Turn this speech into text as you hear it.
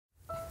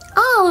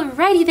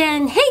Alrighty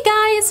then, hey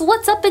guys,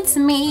 what's up? It's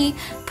me,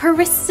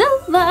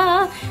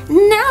 Priscilla.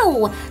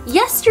 Now,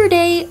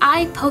 yesterday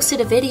I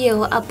posted a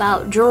video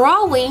about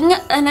drawing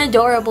an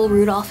adorable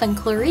Rudolph and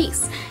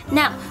Clarice.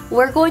 Now,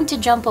 we're going to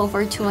jump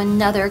over to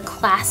another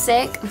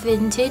classic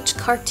vintage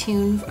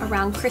cartoon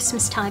around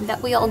Christmas time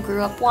that we all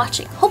grew up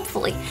watching,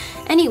 hopefully.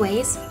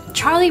 Anyways,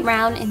 Charlie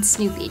Brown and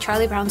Snoopy,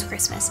 Charlie Brown's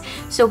Christmas.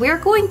 So we're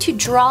going to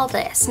draw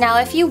this. Now,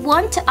 if you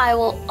want, I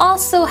will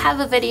also have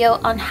a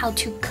video on how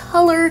to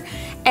color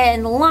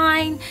and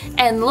line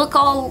and look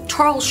all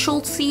Charles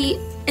Schultzy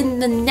in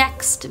the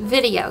next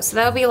video. So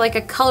that'll be like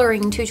a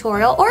coloring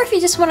tutorial, or if you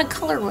just want to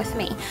color with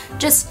me,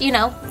 just, you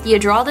know, you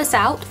draw this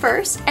out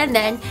first and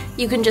then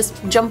you can just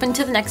jump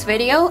into the next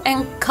video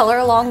and color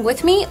along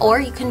with me, or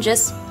you can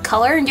just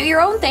color and do your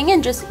own thing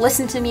and just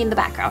listen to me in the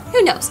background.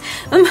 Who knows?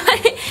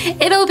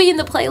 It'll be in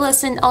the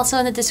playlist and also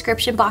in the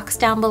description box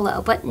down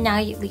below, but now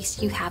at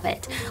least you have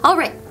it. All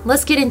right,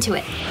 let's get into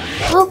it.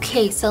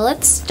 Okay, so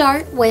let's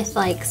start with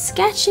like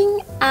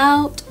sketching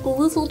out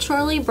little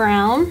Charlie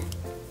Brown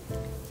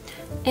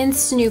and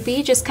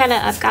Snoopy. Just kind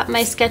of, I've got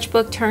my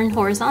sketchbook turned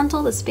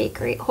horizontal. This would be a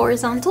great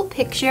horizontal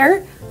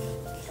picture.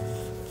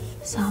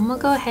 So I'm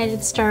gonna go ahead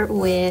and start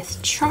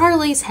with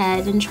Charlie's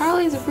head, and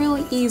Charlie's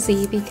really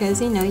easy because,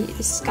 you know, you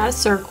just got a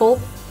circle.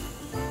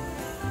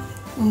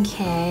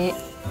 Okay.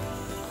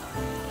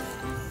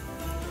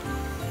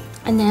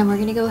 And then we're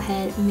gonna go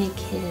ahead and make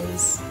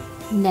his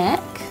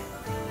neck.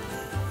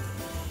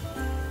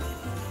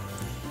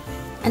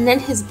 And then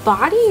his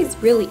body is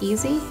really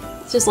easy.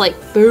 It's just like,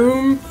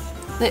 boom.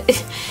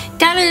 It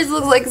kind of just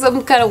looks like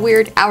some kind of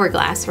weird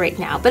hourglass right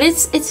now, but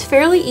it's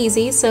fairly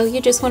easy. So you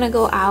just want to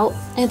go out,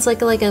 and it's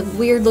like a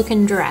weird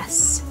looking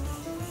dress,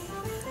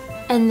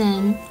 and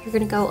then you're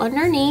gonna go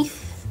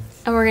underneath,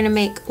 and we're gonna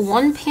make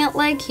one pant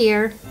leg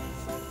here,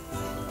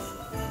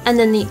 and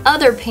then the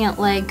other pant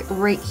leg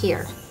right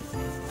here,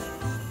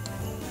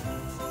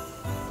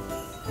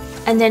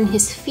 and then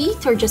his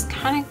feet are just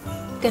kind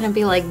of gonna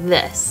be like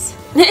this.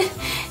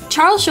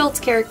 Charles Schultz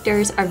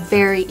characters are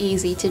very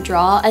easy to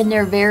draw, and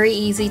they're very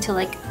easy to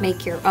like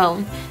make your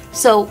own.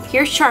 So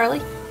here's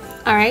Charlie,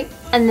 all right,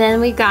 and then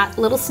we've got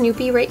little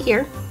Snoopy right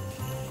here.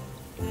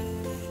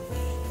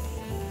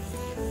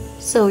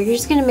 So you're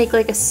just gonna make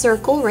like a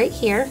circle right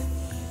here.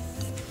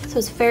 So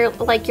it's fair,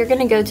 like you're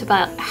gonna go to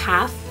about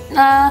half,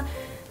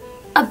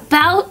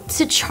 about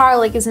to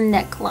Charlie's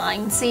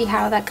neckline. See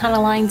how that kind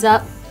of lines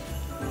up?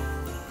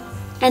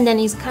 And then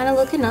he's kind of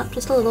looking up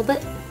just a little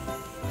bit.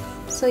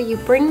 So you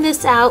bring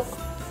this out,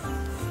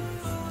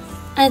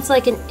 and it's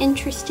like an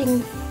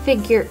interesting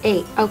figure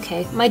 8.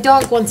 Okay, my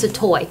dog wants a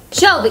toy.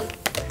 Shelby,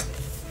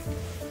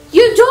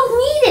 you don't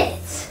need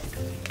it!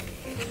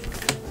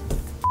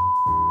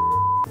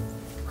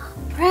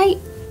 Right,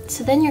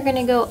 so then you're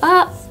gonna go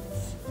up,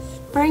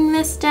 bring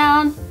this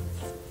down,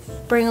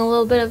 bring a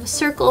little bit of a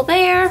circle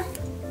there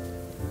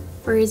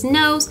for his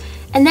nose,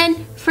 and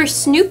then for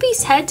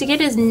Snoopy's head, to get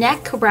his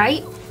neck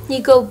right, you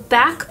go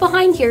back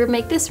behind here,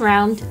 make this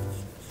round,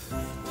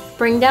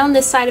 bring down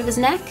this side of his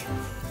neck,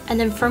 and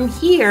then from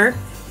here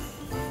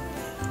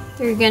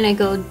you're gonna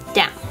go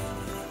down.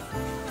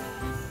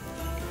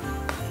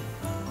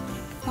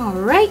 All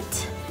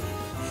right,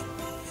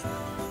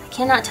 I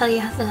cannot tell you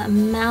the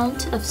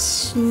amount of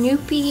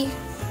Snoopy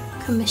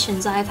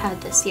commissions I've had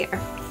this year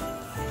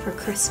for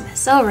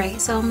Christmas. All right,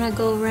 so I'm gonna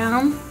go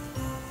around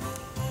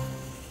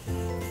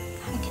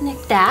and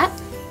connect that.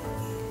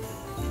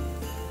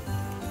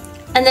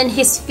 And then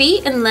his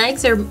feet and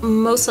legs are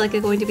most likely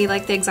going to be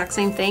like the exact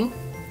same thing.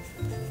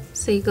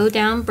 So you go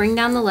down, bring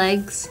down the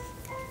legs,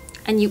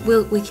 and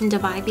we can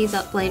divide these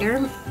up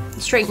later,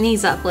 straighten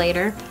these up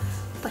later,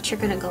 but you're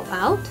gonna go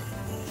out.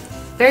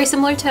 Very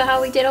similar to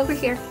how we did over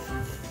here.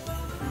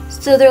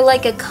 So they're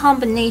like a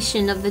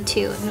combination of the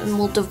two, and then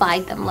we'll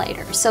divide them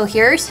later. So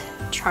here's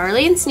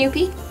Charlie and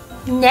Snoopy.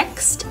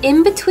 Next,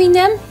 in between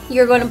them,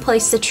 you're gonna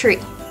place the tree.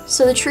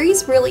 So the tree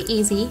is really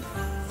easy.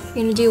 You're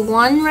gonna do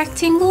one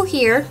rectangle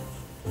here,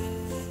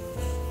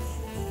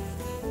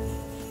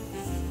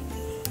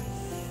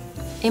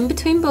 in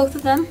between both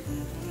of them,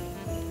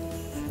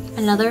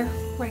 another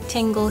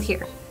rectangle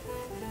here.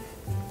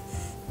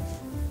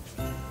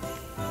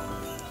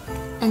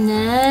 And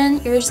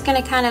then you're just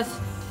gonna kind of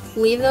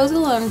leave those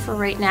alone for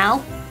right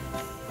now.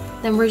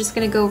 Then we're just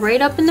gonna go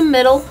right up in the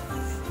middle,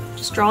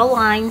 just draw a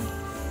line,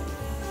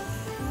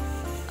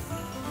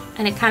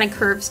 and it kind of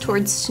curves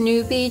towards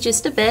Snoopy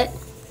just a bit.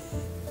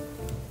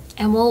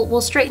 And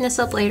we'll straighten this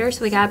up later.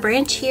 So we got a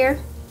branch here,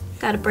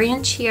 got a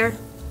branch here,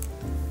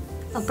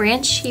 a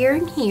branch here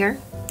and here,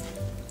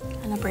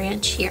 and a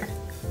branch here.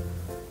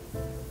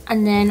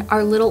 And then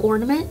our little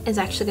ornament is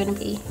actually gonna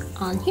be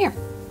on here.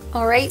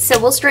 All right, so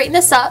we'll straighten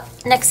this up.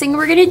 Next thing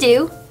we're gonna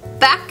do,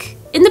 back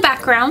in the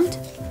background.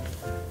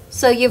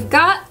 So you've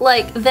got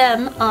like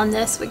them on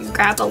this. We can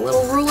grab a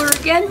little ruler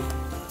again.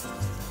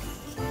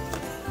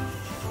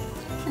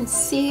 And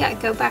see, I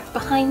go back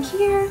behind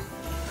here.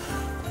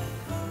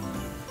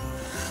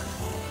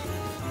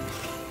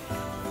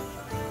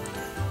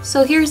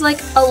 So here's like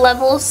a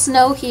level of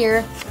snow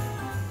here.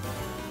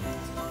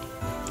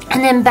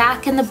 And then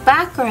back in the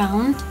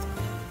background,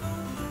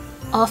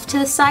 off to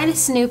the side of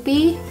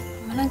Snoopy,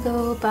 I'm gonna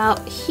go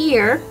about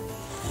here.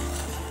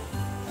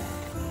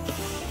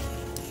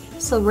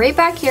 So right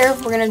back here,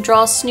 we're gonna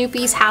draw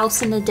Snoopy's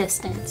house in the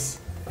distance.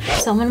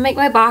 So I'm gonna make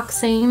my box,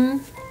 same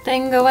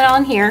thing going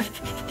on here.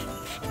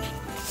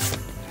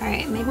 All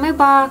right, make my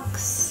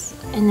box,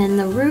 and then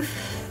the roof.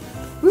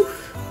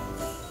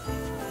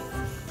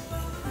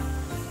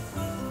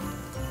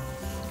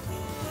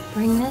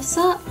 Bring this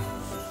up,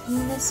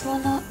 bring this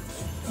one up,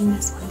 bring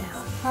this one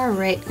down. All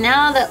right,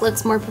 now that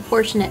looks more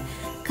proportionate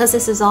because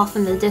this is off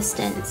in the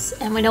distance,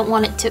 and we don't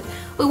want it to,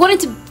 we want it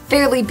to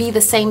fairly be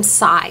the same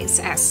size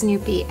as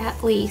Snoopy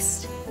at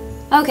least.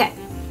 Okay.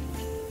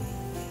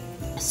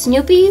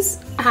 Snoopy's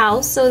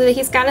house, so that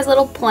he's got his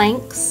little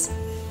planks.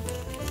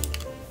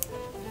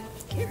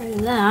 Get rid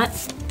of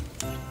that.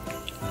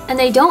 And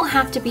they don't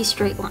have to be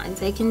straight lines.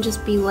 They can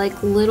just be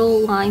like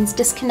little lines,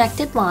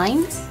 disconnected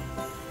lines.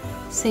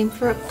 Same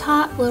for up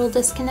top, little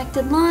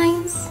disconnected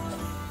lines.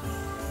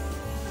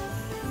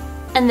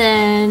 And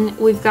then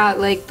we've got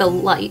like the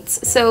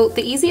lights. So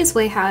the easiest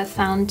way how I've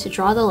found to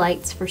draw the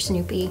lights for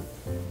Snoopy,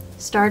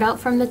 start out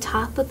from the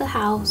top of the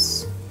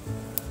house,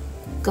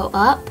 go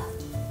up,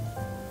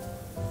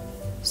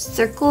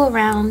 circle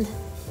around,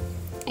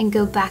 and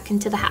go back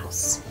into the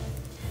house.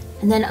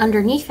 And then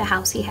underneath the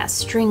house he has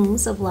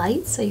strings of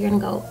lights, so you're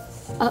gonna go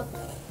up,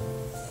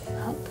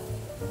 up,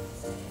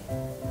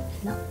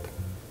 and up.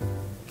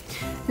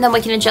 And then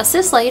we can adjust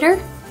this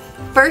later.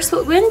 First,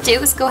 what we're gonna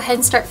do is go ahead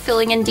and start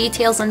filling in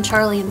details on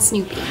Charlie and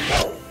Snoopy.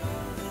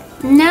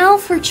 Now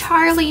for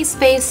Charlie's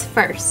face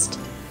first.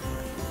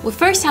 We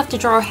first have to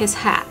draw his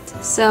hat.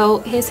 So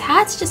his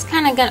hat's just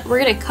kind of gonna, we're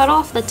gonna cut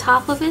off the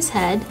top of his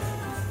head.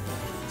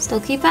 Still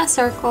keep that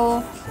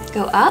circle,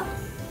 go up,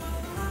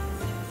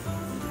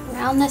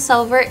 round this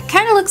over. It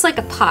kind of looks like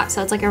a pot,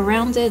 so it's like a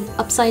rounded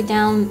upside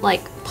down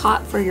like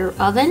pot for your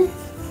oven.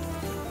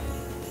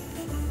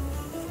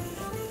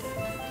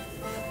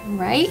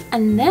 Right,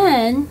 and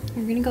then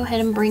you're gonna go ahead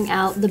and bring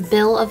out the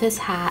bill of his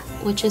hat,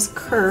 which is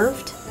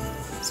curved.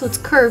 So it's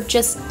curved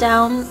just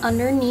down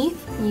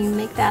underneath. You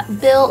make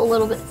that bill a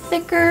little bit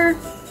thicker.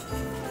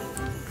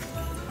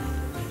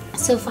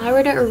 So if I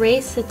were to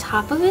erase the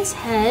top of his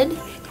head,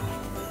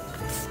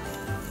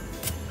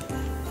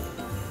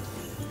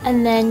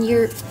 and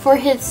then for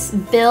his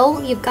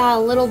bill, you've got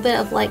a little bit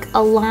of like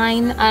a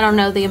line, I don't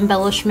know the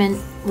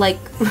embellishment like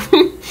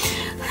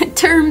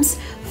terms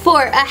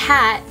for a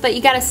hat, but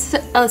you got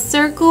a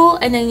circle,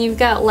 and then you've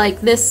got like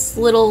this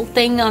little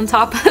thing on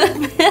top of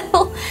the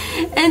bill,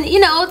 and you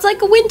know, it's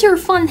like a winter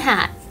fun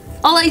hat.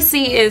 All I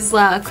see is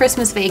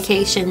Christmas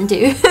Vacation,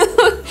 dude.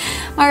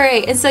 All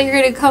right, and so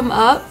you're gonna come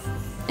up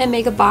and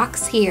make a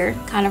box here,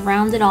 kind of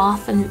round it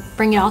off and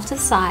bring it off to the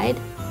side,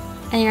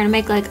 and you're gonna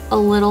make like a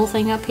little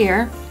thing up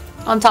here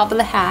on top of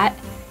the hat,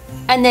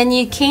 and then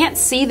you can't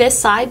see this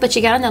side, but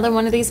you got another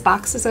one of these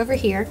boxes over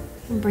here,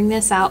 and bring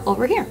this out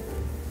over here.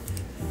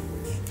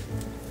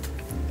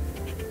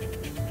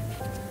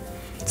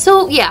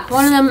 So yeah,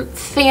 one of them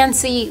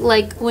fancy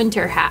like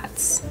winter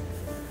hats.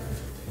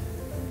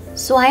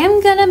 So I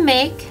am gonna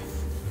make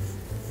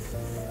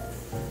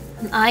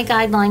an eye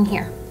guideline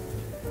here.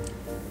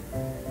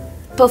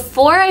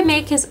 Before I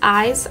make his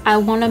eyes, I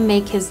want to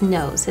make his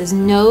nose. His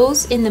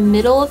nose in the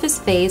middle of his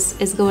face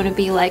is going to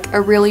be like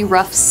a really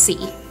rough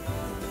C.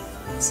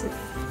 So,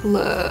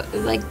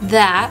 like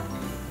that.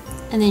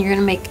 And then you're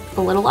gonna make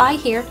a little eye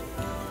here,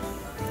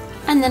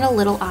 and then a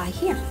little eye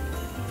here.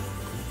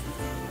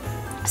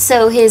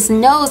 So his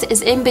nose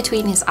is in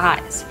between his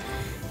eyes,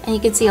 and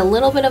you can see a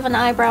little bit of an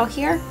eyebrow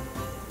here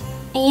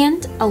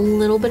and a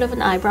little bit of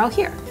an eyebrow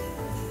here.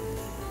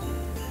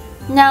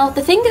 Now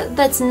the thing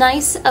that's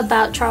nice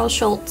about Charles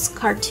Schulz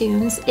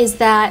cartoons is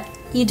that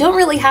you don't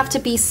really have to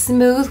be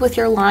smooth with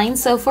your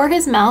lines. So for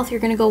his mouth, you're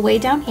going to go way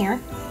down here.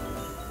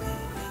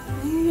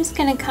 And you're just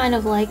going to kind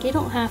of like, you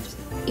don't have to,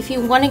 if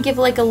you want to give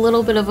like a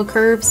little bit of a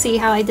curve, see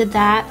how I did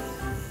that?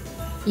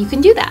 You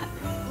can do that.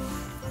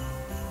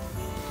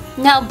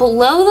 Now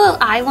below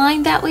the eye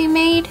line that we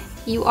made,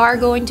 you are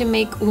going to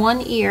make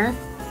one ear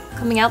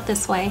coming out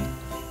this way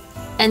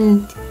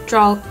and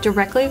draw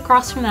directly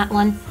across from that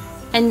one.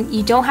 And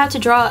you don't have to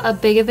draw as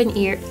big of an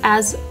ear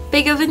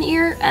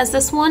as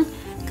this one,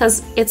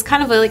 because it's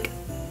kind of like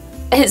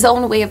his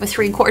own way of a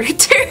 3/4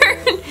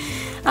 turn.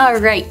 All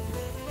right.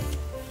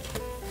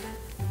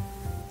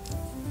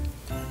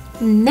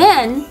 And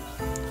then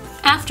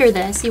after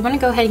this, you want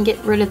to go ahead and get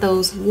rid of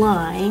those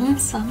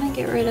lines. So I'm gonna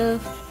get rid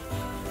of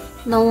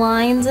the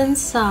lines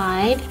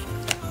inside.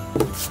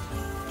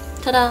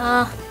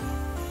 Ta-da!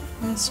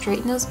 And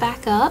straighten those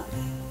back up.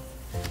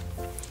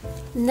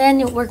 And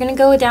then we're gonna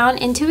go down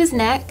into his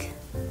neck.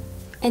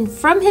 And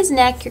from his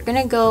neck, you're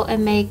gonna go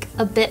and make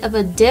a bit of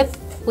a dip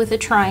with a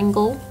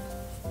triangle.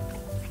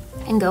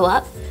 And go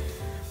up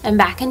and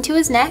back into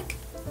his neck.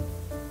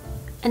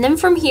 And then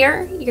from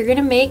here, you're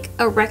gonna make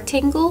a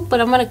rectangle, but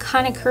I'm gonna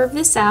kind of curve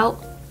this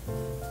out.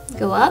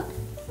 Go up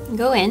and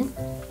go in.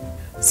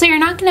 So you're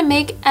not gonna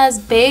make as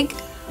big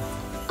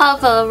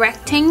of a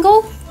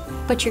rectangle,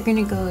 but you're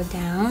gonna go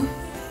down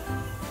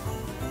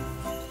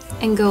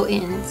and go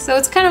in. So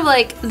it's kind of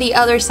like the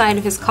other side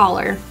of his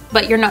collar,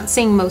 but you're not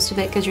seeing most of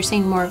it because you're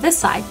seeing more of this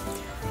side.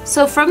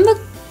 So from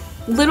the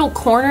little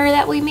corner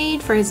that we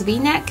made for his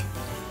V-neck,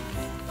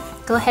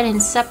 go ahead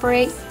and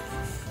separate,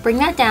 bring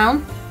that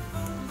down.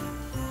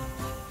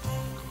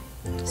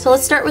 So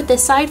let's start with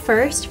this side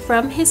first.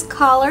 From his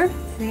collar,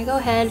 we're gonna go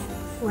ahead,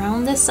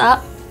 round this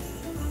up.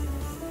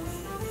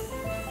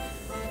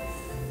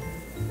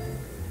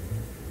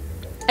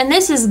 And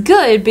this is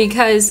good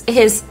because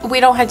we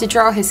don't have to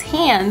draw his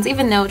hands,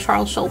 even though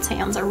Charles Schulz's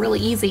hands are really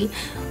easy.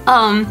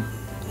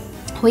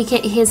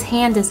 His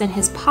hand is in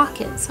his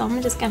pocket. So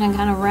I'm just gonna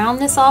kind of round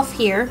this off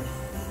here.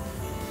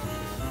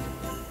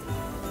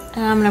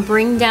 And I'm gonna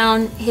bring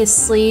down his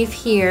sleeve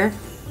here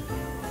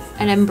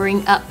and then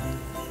bring up.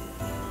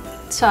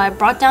 So I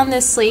brought down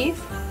this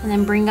sleeve and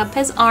then bring up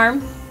his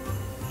arm.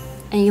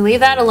 And you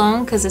leave that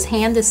alone because his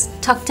hand is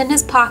tucked in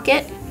his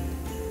pocket.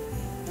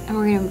 And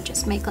we're gonna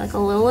just make like a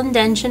little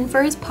indentation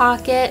for his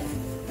pocket.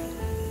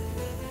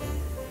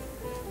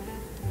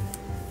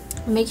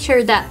 Make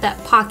sure that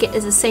that pocket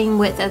is the same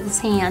width as his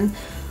hand.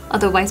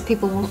 Otherwise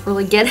people won't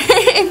really get it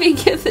if you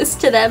give this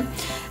to them.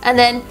 And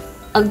then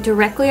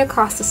directly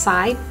across the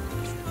side,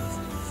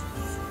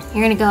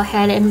 you're gonna go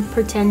ahead and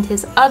pretend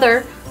his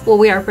other, well,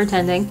 we are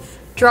pretending,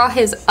 draw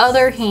his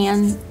other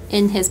hand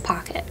in his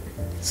pocket.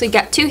 So you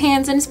got two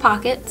hands in his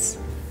pockets.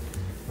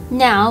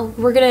 Now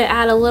we're gonna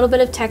add a little bit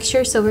of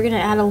texture, so we're gonna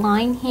add a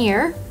line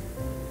here.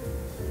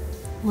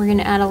 We're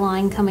gonna add a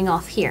line coming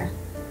off here.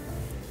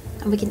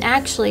 And we can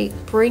actually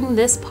bring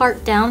this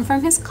part down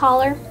from his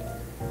collar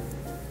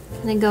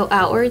and then go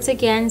outwards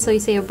again. So you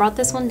see I brought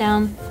this one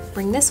down,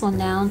 bring this one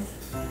down.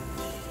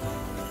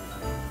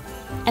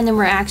 And then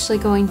we're actually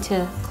going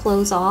to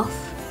close off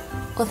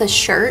with a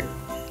shirt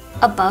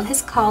above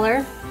his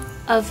collar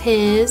of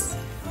his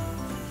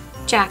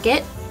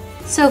jacket.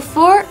 So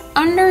for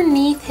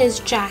underneath his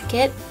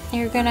jacket,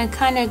 you're gonna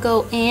kind of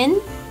go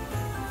in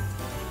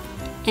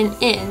and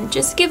in.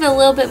 Just give it a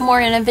little bit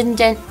more of an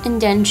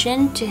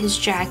indentation to his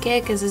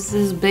jacket because this is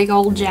his big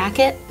old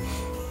jacket.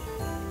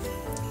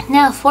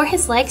 Now for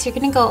his legs, you're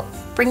gonna go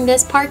bring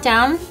this part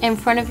down in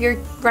front of your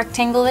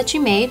rectangle that you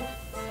made.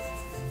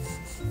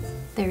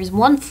 There's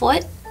one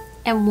foot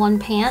and one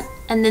pant,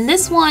 and then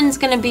this one's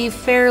gonna be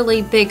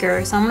fairly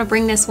bigger, so I'm gonna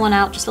bring this one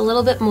out just a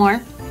little bit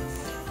more.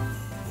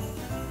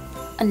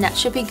 And that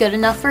should be good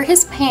enough for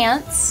his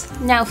pants.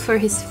 Now for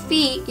his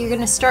feet, you're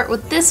gonna start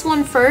with this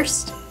one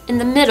first in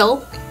the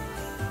middle.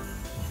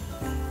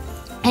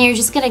 And you're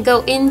just gonna go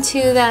into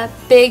that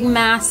big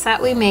mass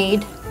that we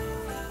made.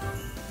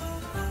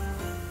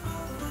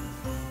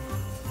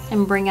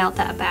 And bring out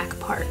that back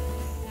part.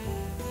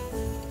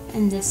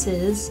 And this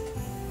is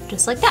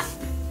just like that.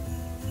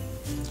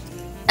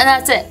 And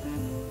that's it.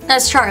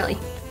 That's Charlie.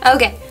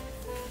 Okay,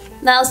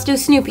 now let's do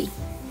Snoopy.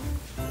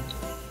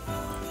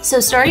 So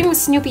starting with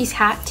Snoopy's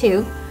hat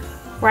too,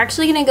 we're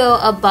actually gonna go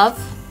above,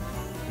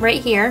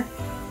 right here,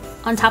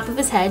 on top of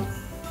his head.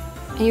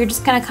 And you're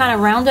just gonna kind of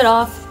round it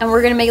off, and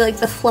we're gonna make like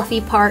the fluffy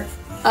part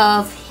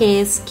of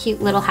his cute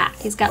little hat.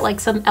 He's got like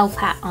some elf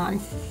hat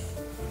on.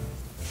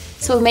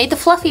 So we made the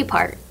fluffy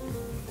part.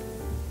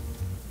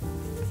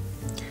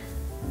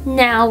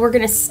 Now we're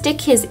gonna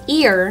stick his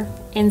ear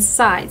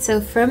inside.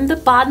 So from the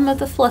bottom of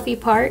the fluffy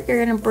part,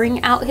 you're gonna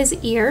bring out his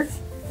ear,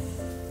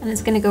 and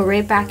it's gonna go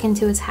right back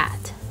into his hat.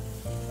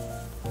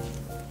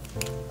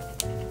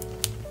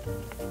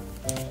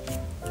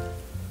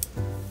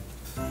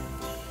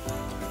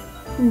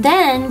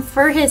 Then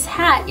for his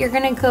hat, you're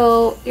gonna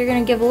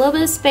give a little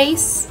bit of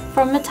space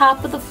from the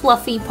top of the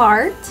fluffy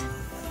part.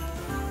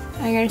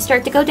 And you're gonna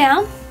start to go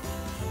down.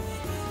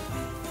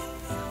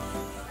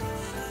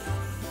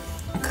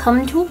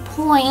 Come to a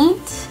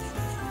point.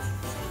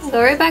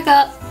 Go right back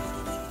up.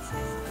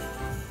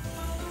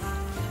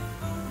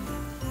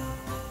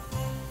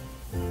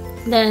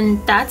 Then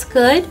that's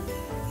good.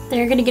 Then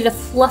you're gonna get a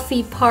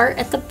fluffy part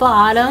at the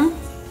bottom.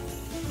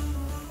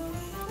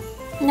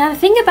 Now the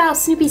thing about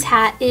Snoopy's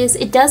hat is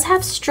it does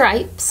have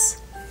stripes.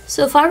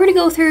 So if I were to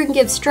go through and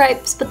give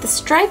stripes, but the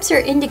stripes are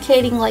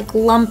indicating like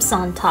lumps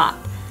on top.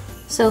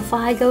 So if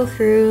I go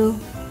through,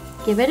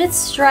 give it its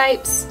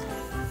stripes.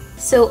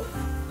 So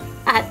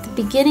at the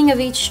beginning of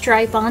each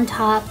stripe on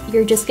top,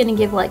 you're just gonna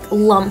give like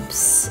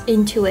lumps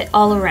into it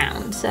all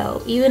around.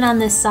 So even on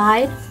this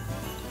side,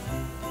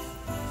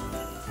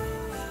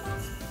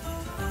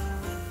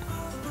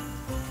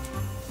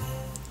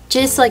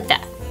 just like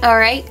that. All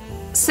right,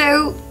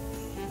 so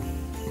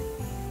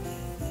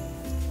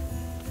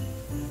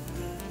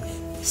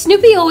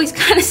Snoopy always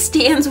kind of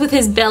stands with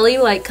his belly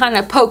like kind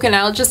of poking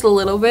out just a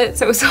little bit,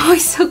 so it's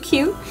always so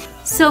cute.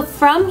 So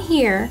from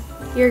here,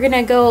 you're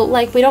gonna go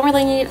like, we don't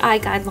really need an eye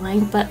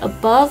guideline, but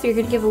above you're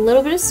gonna give a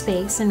little bit of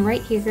space, and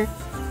right here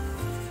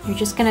you're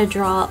just gonna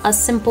draw a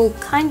simple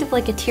kind of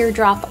like a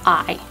teardrop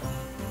eye.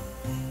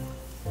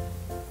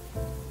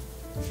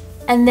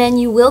 And then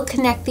you will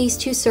connect these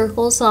two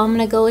circles, so I'm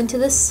gonna go into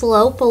the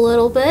slope a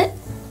little bit.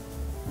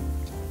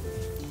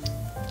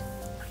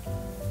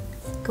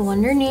 Go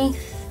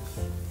underneath.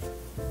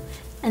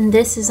 And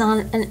this is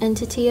on an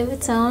entity of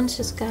its own. It's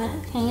just got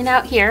it hanging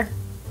out here.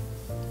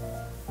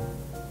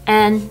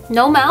 And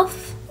no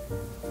mouth.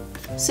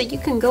 So you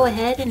can go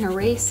ahead and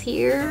erase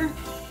here.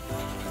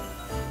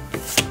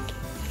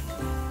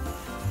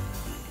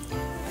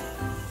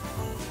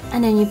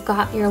 And then you've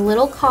got your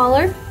little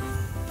collar.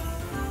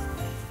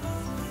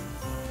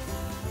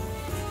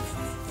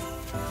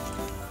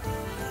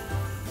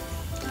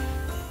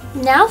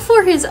 Now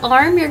for his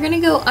arm, you're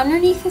gonna go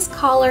underneath his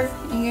collar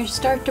and you're gonna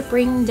start to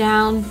bring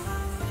down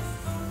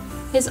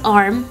his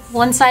arm,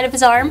 one side of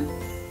his arm.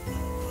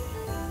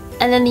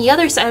 And then the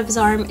other side of his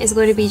arm is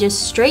going to be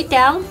just straight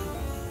down.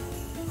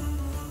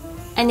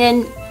 And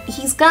then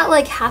he's got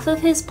like half of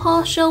his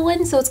paw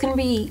showing, so it's gonna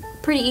be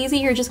pretty easy.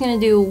 You're just gonna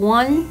do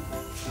one,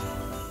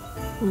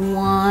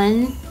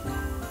 and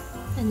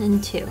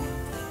then two.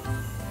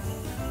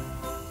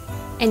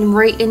 And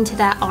right into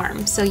that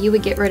arm. So you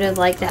would get rid of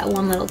like that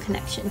one little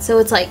connection. So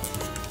it's like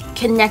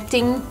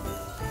connecting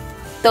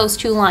those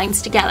two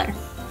lines together.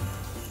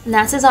 And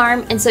that's his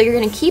arm. And so you're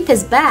gonna keep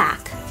his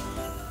back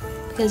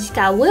because he's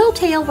got a little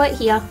tail right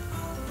here.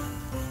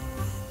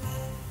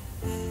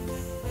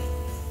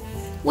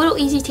 Little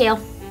easy tail,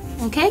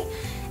 okay?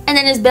 And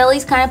then his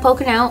belly's kind of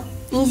poking out.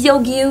 He's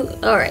so cute.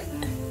 All right.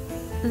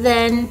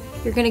 Then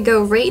you're gonna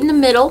go right in the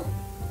middle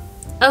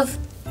of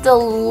the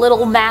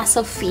little mass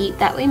of feet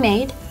that we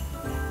made.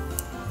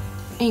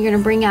 And you're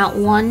gonna bring out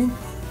one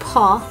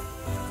paw.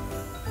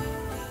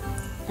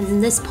 And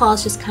then this paw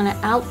is just kind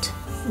of out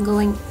and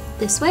going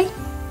this way.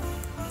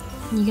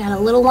 And you got a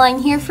little line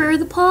here for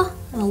the paw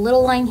and a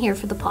little line here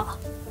for the paw.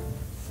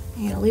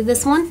 You're gonna leave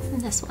this one and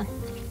this one.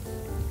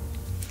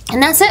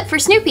 And that's it for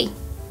Snoopy.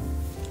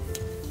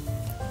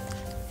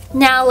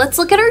 Now let's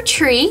look at our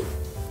tree.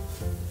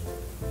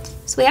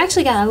 So we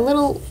actually got a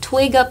little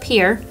twig up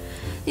here.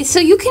 So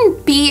you can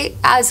be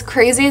as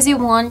crazy as you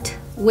want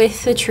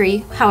with the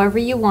tree, however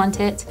you want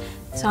it.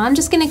 So I'm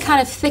just gonna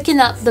kind of thicken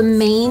up the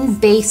main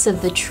base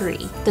of the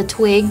tree, the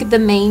twig, the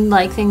main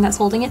like thing that's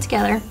holding it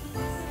together.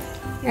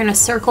 You're gonna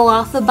circle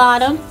off the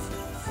bottom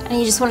and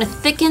you just wanna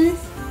thicken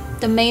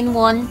the main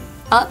one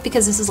up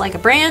because this is like a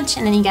branch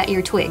and then you got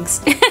your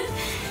twigs.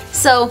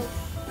 So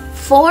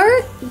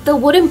for the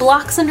wooden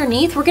blocks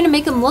underneath, we're gonna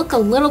make them look a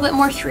little bit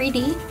more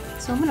 3D.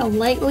 So I'm gonna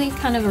lightly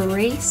kind of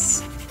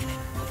erase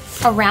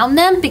around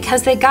them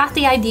because they got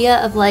the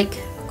idea of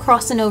like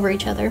crossing over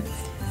each other.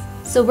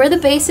 So where the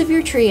base of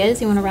your tree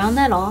is, you want to round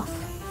that off.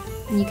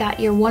 And you got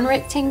your one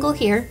rectangle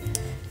here.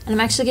 And I'm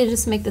actually going to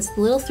just make this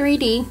little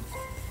 3D.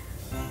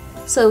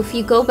 So if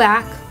you go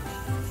back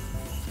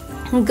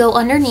and go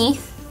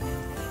underneath,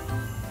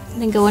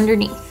 and then go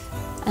underneath.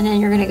 And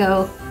then you're going to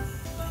go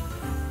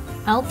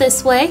out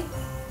this way.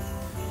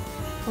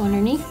 Go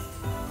underneath.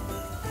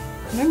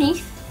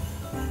 Underneath.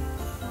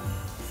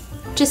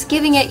 Just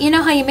giving it, you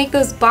know how you make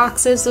those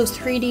boxes, those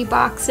 3D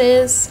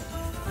boxes?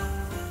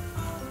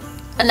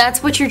 And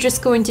that's what you're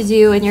just going to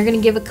do, and you're going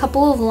to give a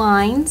couple of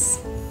lines.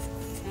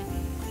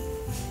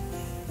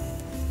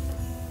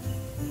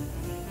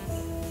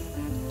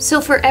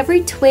 So for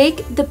every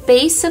twig, the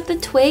base of the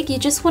twig, you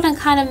just want to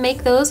kind of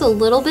make those a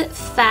little bit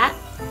fat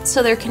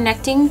so they're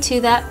connecting to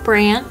that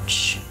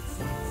branch.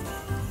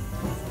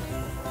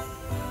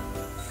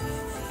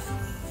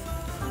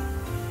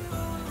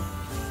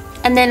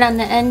 And then on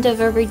the end of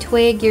every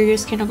twig, you're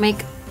just going to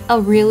make a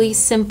really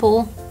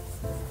simple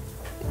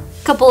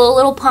couple of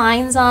little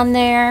pines on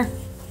there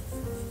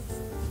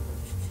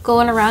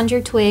going around your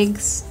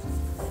twigs.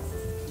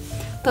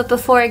 But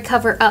before I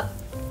cover up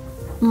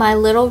my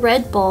little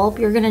red bulb,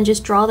 you're gonna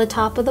just draw the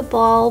top of the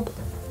bulb,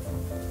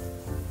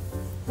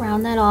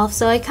 round that off.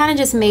 So I kind of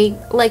just made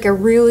like a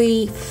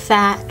really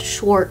fat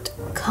short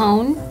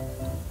cone.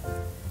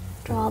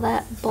 Draw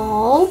that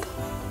bulb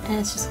and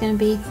it's just gonna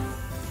be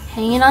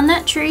hanging on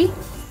that tree.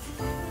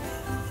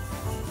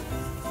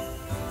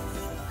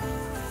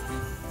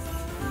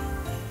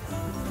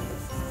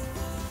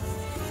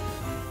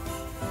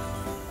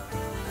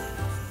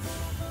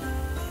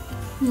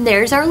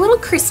 There's our little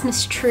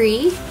Christmas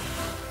tree.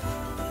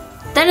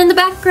 Then in the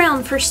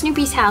background for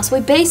Snoopy's house, we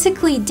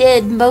basically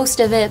did most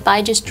of it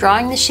by just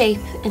drawing the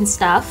shape and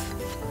stuff.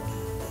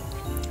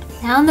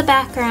 Now in the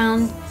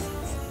background,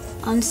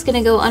 I'm just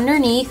gonna go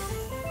underneath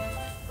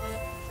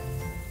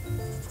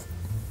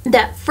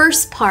that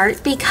first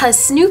part because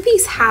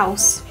Snoopy's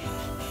house,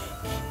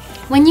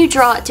 when you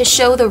draw it to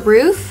show the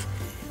roof,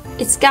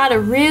 it's got a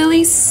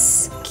really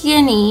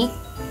skinny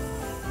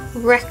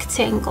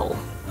rectangle.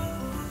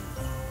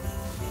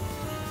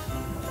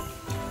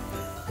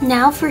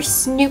 Now for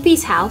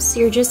Snoopy's house,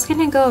 you're just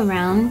gonna go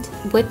around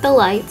with the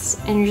lights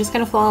and you're just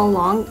gonna follow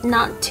along,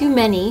 not too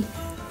many.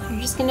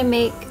 You're just gonna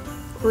make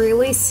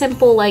really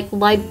simple like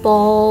light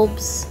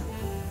bulbs.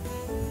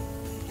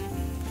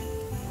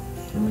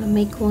 I'm gonna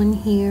make one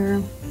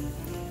here,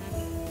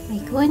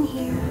 make one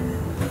here,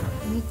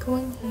 make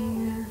one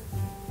here.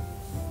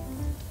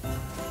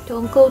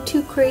 Don't go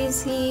too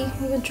crazy,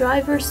 you're gonna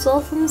drive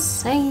yourself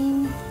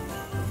insane.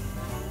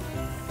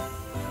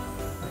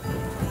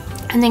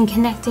 And then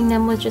connecting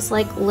them with just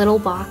like little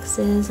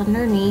boxes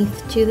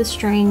underneath to the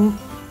string.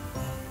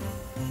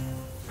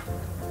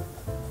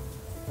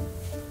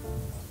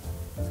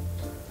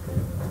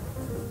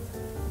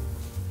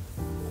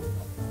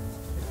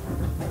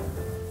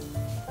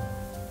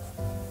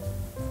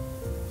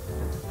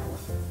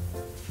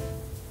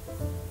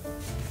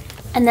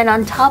 And then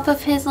on top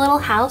of his little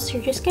house,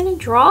 you're just gonna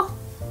draw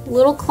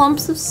little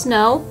clumps of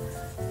snow.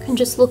 Can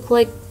just look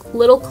like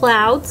little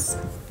clouds.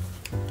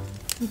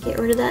 Get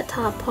rid of that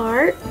top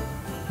part.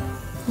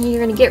 And you're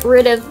gonna get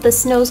rid of, the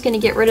snow's gonna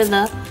get rid of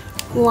the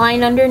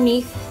line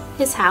underneath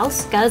his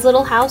house. Got his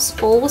little house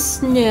full with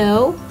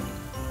snow.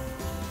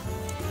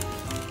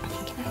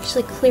 You can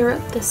actually clear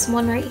up this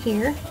one right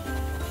here.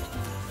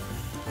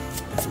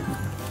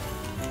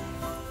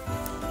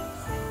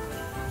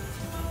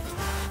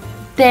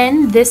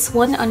 Then this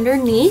one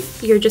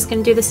underneath, you're just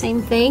gonna do the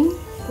same thing.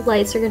 The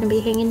lights are gonna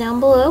be hanging down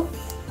below.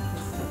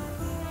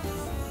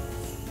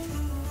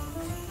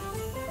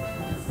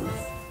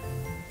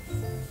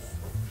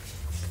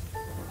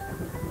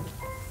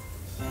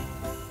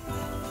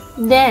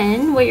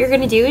 Then what you're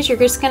gonna do is you're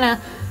just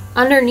gonna,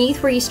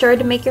 underneath where you started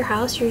to make your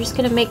house, you're just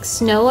gonna make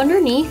snow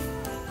underneath.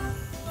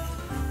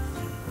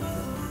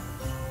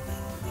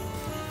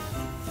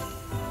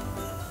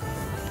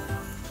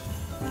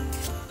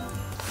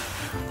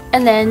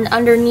 And then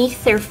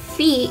underneath their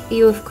feet,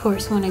 you of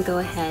course want to go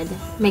ahead,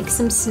 make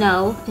some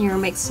snow, and you're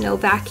gonna make snow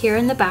back here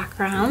in the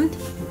background.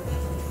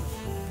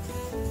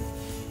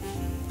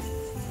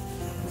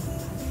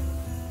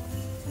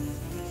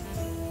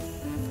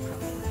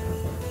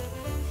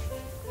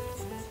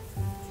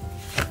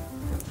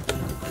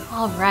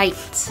 All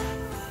right,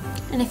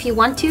 and if you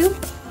want to,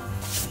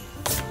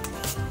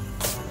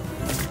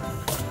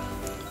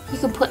 you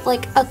can put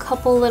like a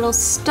couple little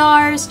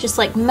stars, just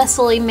like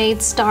messily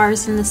made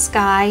stars in the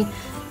sky.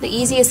 The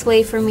easiest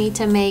way for me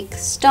to make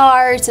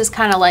stars is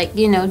kind of like,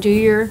 you know, do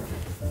your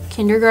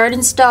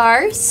kindergarten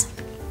stars.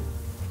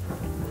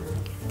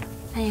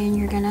 And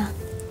you're gonna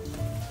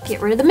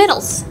get rid of the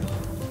middles.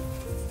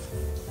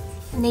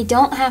 And they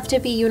don't have to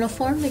be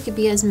uniform, they could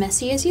be as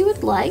messy as you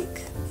would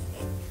like.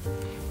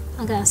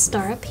 I got a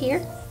star up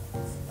here.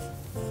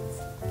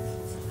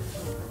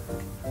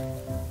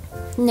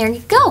 And there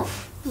you go.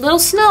 Little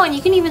snow, and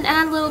you can even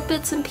add little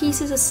bits and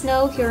pieces of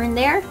snow here and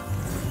there.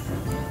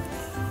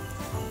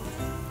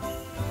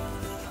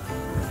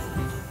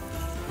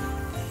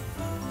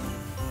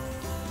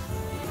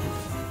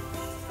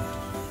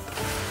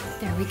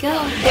 There we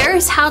go.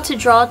 There's how to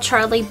draw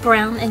Charlie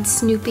Brown and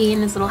Snoopy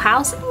in his little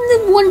house and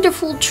the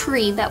wonderful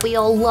tree that we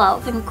all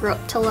love and grew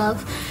up to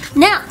love.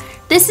 Now,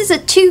 this is a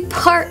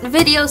two-part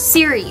video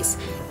series.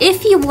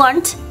 If you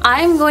want,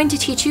 I'm going to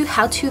teach you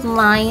how to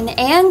line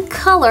and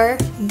color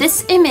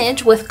this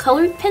image with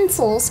colored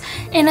pencils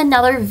in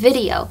another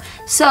video.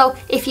 So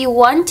if you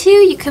want to,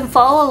 you can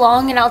follow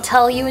along and I'll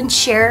tell you and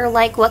share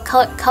like what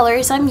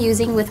colors I'm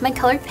using with my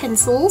colored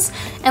pencils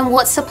and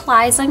what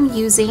supplies I'm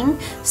using,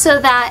 so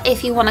that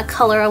if you want to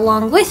color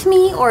along with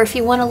me, or if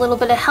you want a little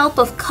bit of help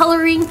of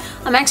coloring,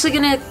 I'm actually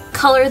going to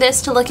color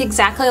this to look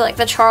exactly like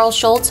the Charles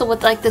Schulz, so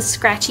with like the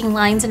scratching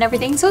lines and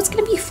everything, so it's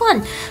going to be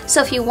fun.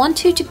 So if you want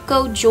to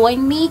go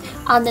join me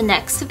on the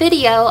next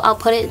video, I'll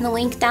put it in the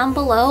link down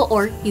below,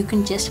 or you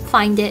can just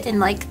find it in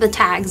like the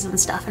tags and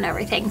stuff and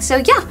everything. So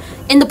yeah,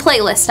 in the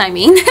playlist I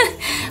mean.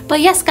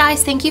 But yes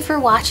guys, thank you for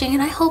watching,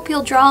 and I hope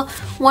you'll draw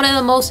one of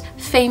the most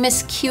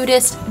famous,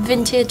 cutest,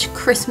 vintage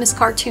Christmas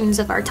cartoons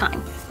of our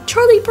time,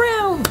 Charlie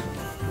Brown.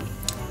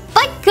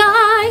 Bye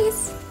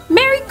guys!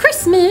 Merry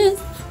Christmas!